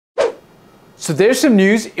So there's some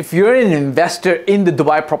news. If you're an investor in the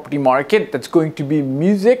Dubai property market, that's going to be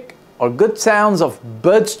music or good sounds of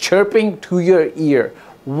birds chirping to your ear.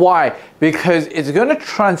 Why? Because it's going to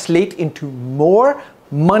translate into more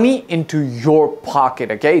money into your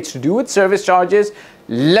pocket, okay? It's to do with service charges.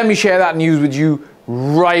 Let me share that news with you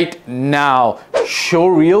right now. Show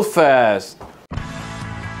reel first.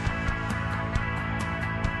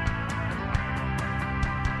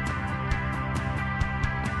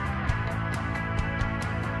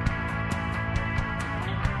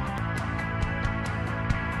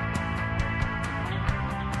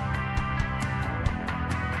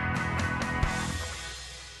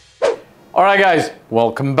 All right guys,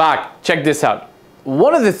 welcome back. Check this out.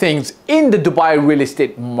 One of the things in the Dubai real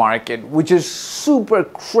estate market, which is super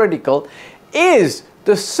critical, is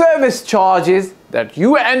the service charges that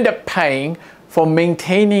you end up paying for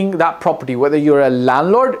maintaining that property, whether you're a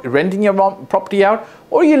landlord renting your property out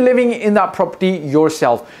or you're living in that property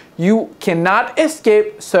yourself. You cannot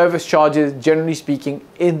escape service charges, generally speaking,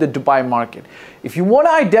 in the Dubai market. If you want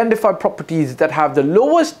to identify properties that have the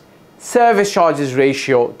lowest service charges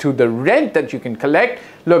ratio to the rent that you can collect,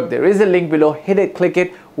 look, there is a link below. Hit it, click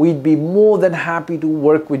it. We'd be more than happy to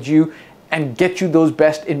work with you and get you those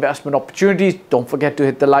best investment opportunities. Don't forget to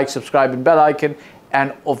hit the like, subscribe and bell icon,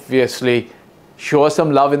 and obviously show us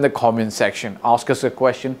some love in the comment section. Ask us a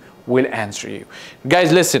question, we'll answer you.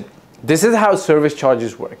 Guys, listen, this is how service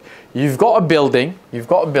charges work. You've got a building,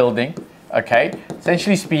 okay,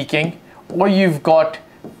 essentially speaking, or you've got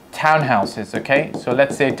townhouses, okay? So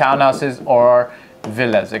let's say townhouses or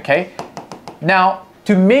villas, okay? Now,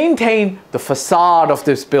 to maintain the facade of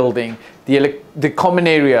this building, the common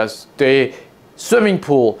areas, the swimming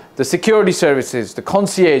pool, the security services, the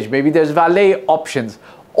concierge, maybe there's valet options,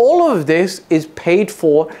 all of this is paid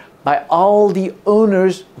for by all the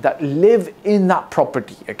owners that live in that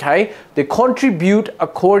property, okay? They contribute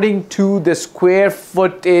according to the square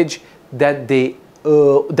footage that they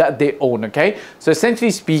own, okay? So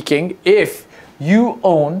essentially speaking, if you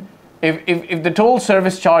own, if the total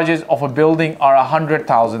service charges of a building are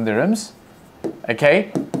 100,000 dirhams,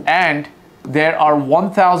 okay, and there are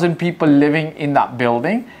 1,000 people living in that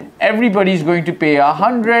building, everybody's going to pay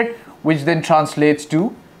 100, which then translates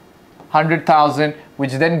to 100,000,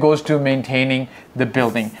 which then goes to maintaining the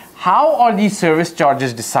building. How are these service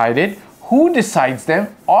charges decided? Who decides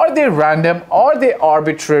them? Are they random? Are they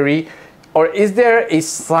arbitrary? Or is there a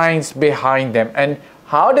science behind them? And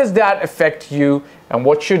how does that affect you? And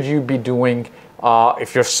what should you be doing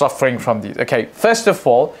if you're suffering from these? Okay, first of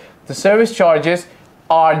all, the service charges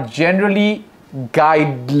are generally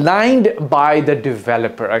guidelined by the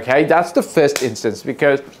developer, okay? That's the first instance,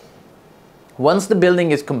 because once the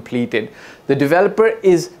building is completed, the developer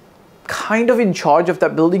is kind of in charge of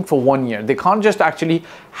that building for 1 year. They can't just actually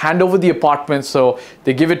hand over the apartment. So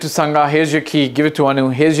they give it to Sangha, here's your key, give it to Anu,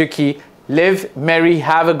 here's your key. Live merry,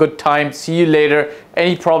 have a good time, see you later.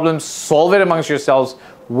 Any problems, solve it amongst yourselves.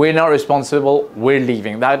 We're not responsible, we're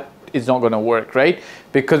leaving. That is not going to work, right?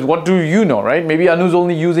 Because what do you know, right? Maybe Anu's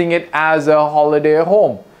only using it as a holiday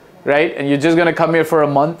home, right? And you're just going to come here for a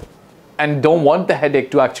month and don't want the headache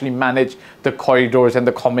to actually manage the corridors and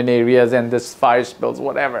the common areas and the fire spills,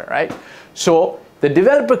 whatever, right? So the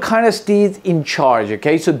developer kind of stays in charge,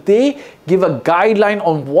 okay? So they give a guideline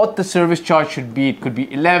on what the service charge should be. It could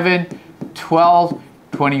be 11, 12,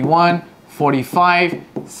 21, 45,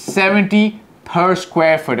 70 per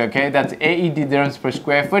square foot, okay? That's AED dirhams per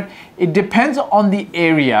square foot. It depends on the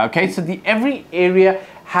area, okay? So every area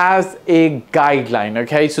has a guideline,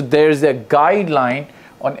 okay? So there's a guideline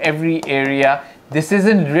on every area. This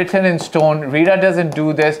isn't written in stone. RERA doesn't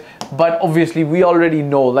do this, but obviously we already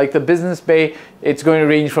know, like the business bay, it's going to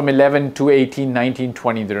range from 11 to 18, 19,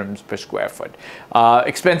 20 dirhams per square foot.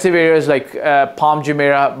 Expensive areas like Palm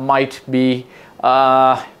Jumeirah might be,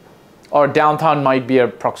 or downtown might be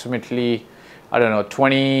approximately, I don't know,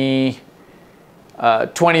 20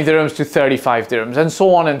 dirhams to 35 dirhams, and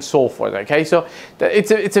so on and so forth, okay? So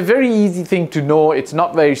it's a very easy thing to know. It's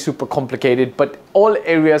not very super complicated, but all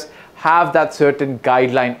areas have that certain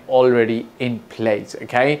guideline already in place,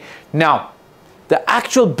 okay? Now, the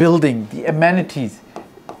actual building, the amenities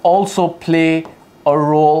also play a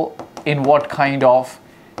role in what kind of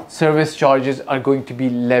service charges are going to be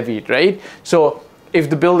levied, right? So if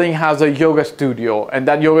the building has a yoga studio and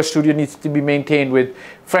that yoga studio needs to be maintained with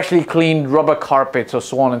freshly cleaned rubber carpets or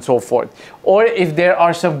so on and so forth, or if there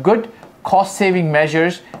are some good cost-saving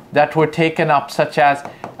measures that were taken up, such as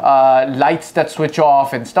lights that switch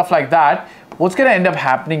off and stuff like that, what's going to end up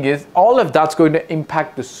happening is all of that's going to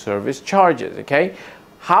impact the service charges, okay?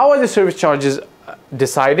 How are the service charges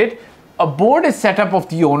decided? A board is set up of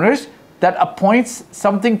the owners that appoints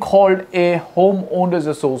something called a homeowners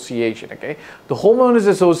association. Okay, the homeowners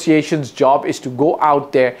association's job is to go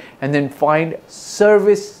out there and then find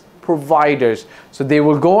service providers. So they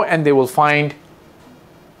will go and they will find,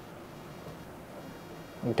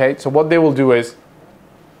 okay, so what they will do is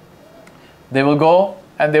they will go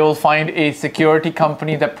and they will find a security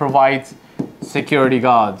company that provides security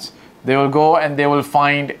guards. They will go and they will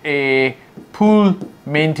find a pool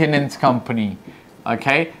maintenance company.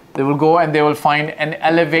 Okay, they will go and they will find an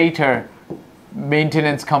elevator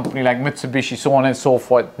maintenance company like Mitsubishi, so on and so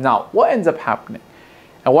forth. Now, what ends up happening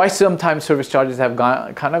and why sometimes service charges have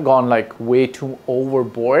gone like way too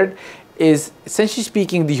overboard is, essentially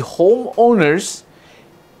speaking, the homeowners,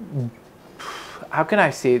 how can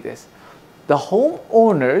I say this? The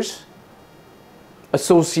homeowners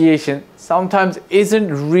association sometimes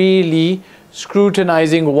isn't really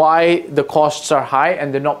scrutinizing why the costs are high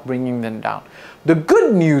and they're not bringing them down. The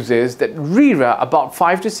good news is that RERA, about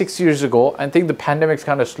 5 to 6 years ago, I think the pandemic's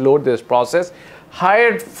kind of slowed this process,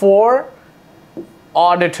 hired 4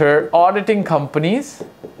 auditing companies,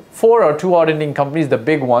 4 or 2 auditing companies, the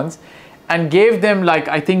big ones, and gave them like,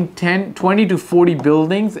 I think 20 to 40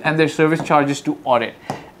 buildings and their service charges to audit.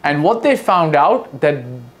 And what they found out, that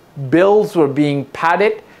bills were being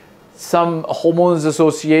padded, some homeowners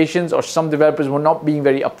associations or some developers were not being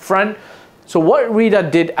very upfront. So what RERA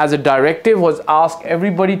did as a directive was ask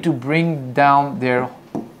everybody to bring down their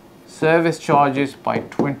service charges by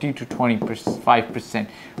 20 to 25%,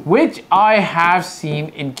 which I have seen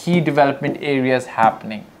in key development areas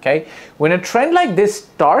happening. Okay, when a trend like this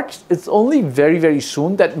starts, it's only very, very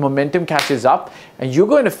soon that momentum catches up, and you're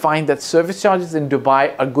going to find that service charges in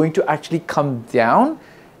Dubai are going to actually come down.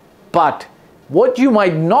 But what you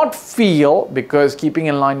might not feel, because keeping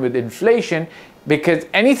in line with inflation, because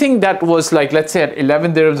anything that was like, let's say at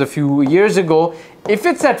 11 dirhams a few years ago, if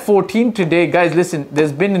it's at 14 today, guys, listen,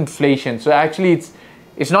 there's been inflation. So actually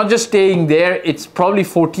it's not just staying there, it's probably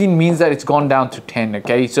 14 means that it's gone down to 10,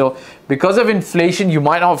 okay? So because of inflation, you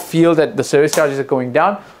might not feel that the service charges are going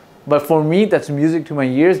down, but for me, that's music to my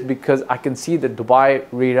ears, because I can see that Dubai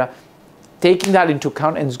RERA taking that into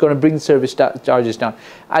account, and it's going to bring service charges down.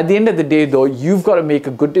 At the end of the day though, you've got to make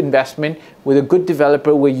a good investment with a good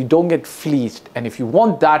developer where you don't get fleeced. And if you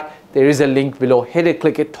want that, there is a link below. Hit it,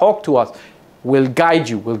 click it, talk to us. We'll guide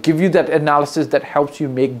you. We'll give you that analysis that helps you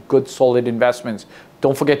make good, solid investments.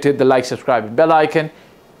 Don't forget to hit the like, subscribe, and bell icon,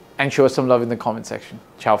 and show us some love in the comment section.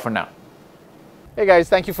 Ciao for now. Hey guys,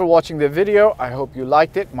 thank you for watching the video. I hope you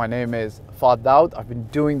liked it. My name is Fahd Dawood. I've been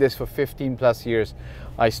doing this for 15 plus years.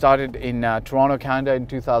 I started in Toronto, Canada in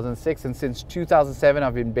 2006, and since 2007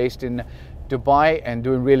 I've been based in Dubai and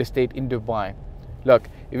doing real estate in Dubai. Look,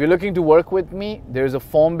 if you're looking to work with me, there's a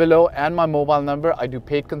form below and my mobile number. I do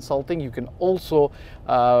paid consulting. You can also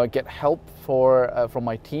get help from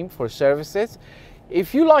my team for services.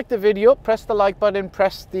 If you like the video, press the like button,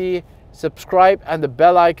 press the subscribe and the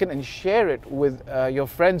bell icon, and share it with your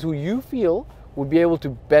friends who you feel would be able to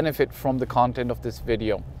benefit from the content of this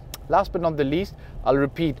video. Last but not the least, I'll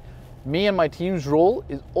repeat, me and my team's role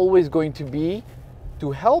is always going to be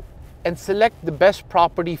to help and select the best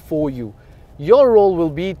property for you. Your role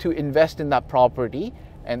will be to invest in that property,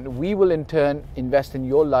 and we will in turn invest in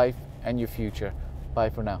your life and your future. Bye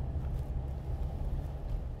for now.